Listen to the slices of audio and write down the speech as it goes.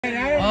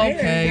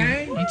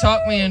Okay, you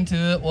talked me into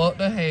it. What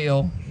the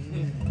hell?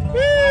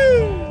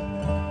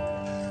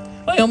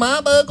 Well,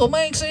 my buckle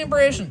makes an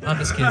impression. I'm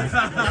just kidding.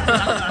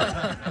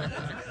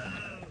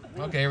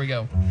 Okay, here we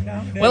go.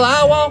 Well,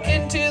 I walk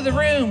into the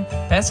room,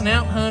 passing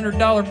out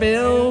 $100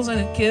 bills, and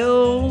it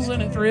kills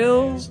and it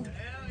thrills.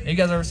 You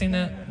guys ever seen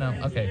that? No?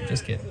 Okay,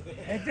 just kidding.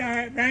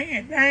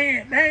 Bang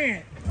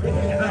it.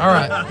 All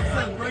right.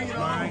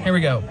 Here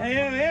we go.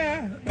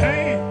 Yeah,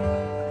 bang it.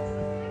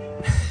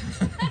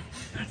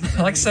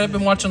 Like I said, I've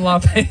been watching a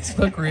lot of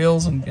Facebook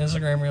Reels and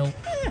Instagram Reels.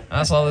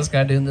 I saw this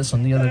guy doing this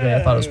one the other day.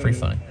 I thought it was pretty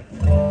funny.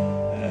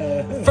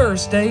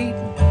 First date.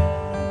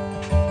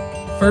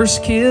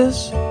 First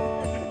kiss.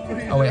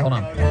 Oh, wait, hold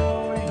on.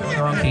 The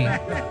wrong key.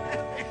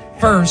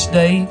 First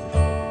date.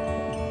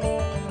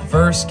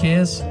 First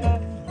kiss.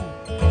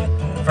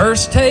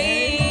 First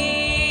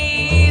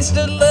taste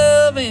of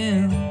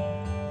loving.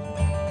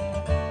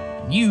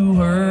 You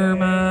were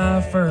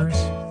my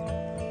first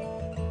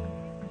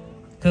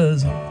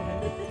cousin.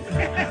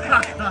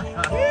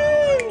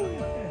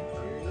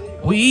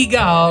 We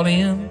got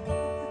in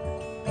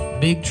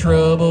big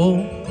trouble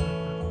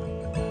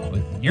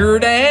with your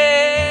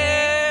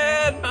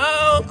dad,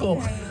 my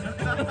uncle.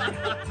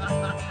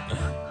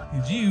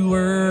 'Cause you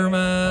were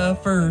my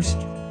first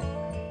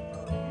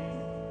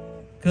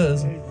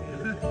cousin.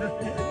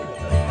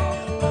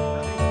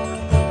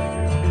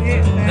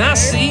 And I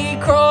see you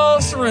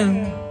cross the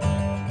room.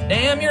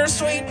 Damn, your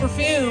sweet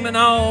perfume and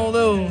all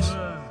those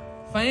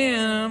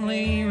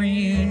family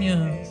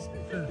reunions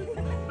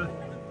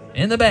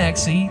in the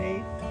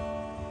backseat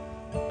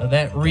of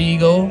that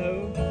Regal.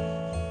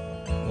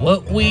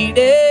 What we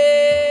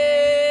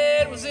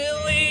did was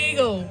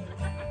illegal,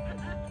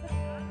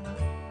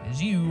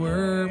 'cause you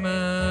were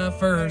my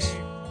first,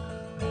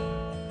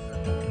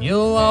 and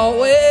you'll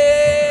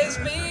always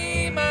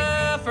be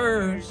my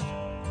first,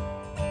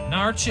 and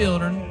our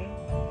children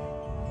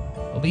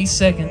will be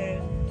second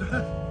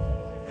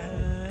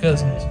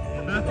cousins.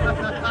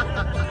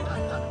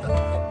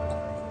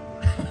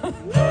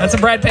 That's a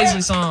Brad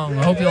Paisley song.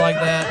 I hope you like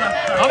that.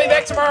 I'll be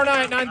back tomorrow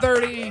night,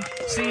 9:30.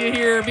 See you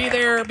here. Be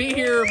there. Be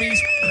here. Be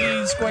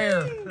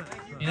square.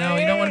 You know,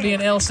 you don't want to be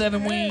an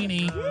L7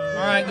 weenie.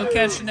 All right, go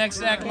catch the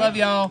next act. Love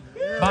y'all.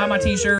 Buy my t-shirt.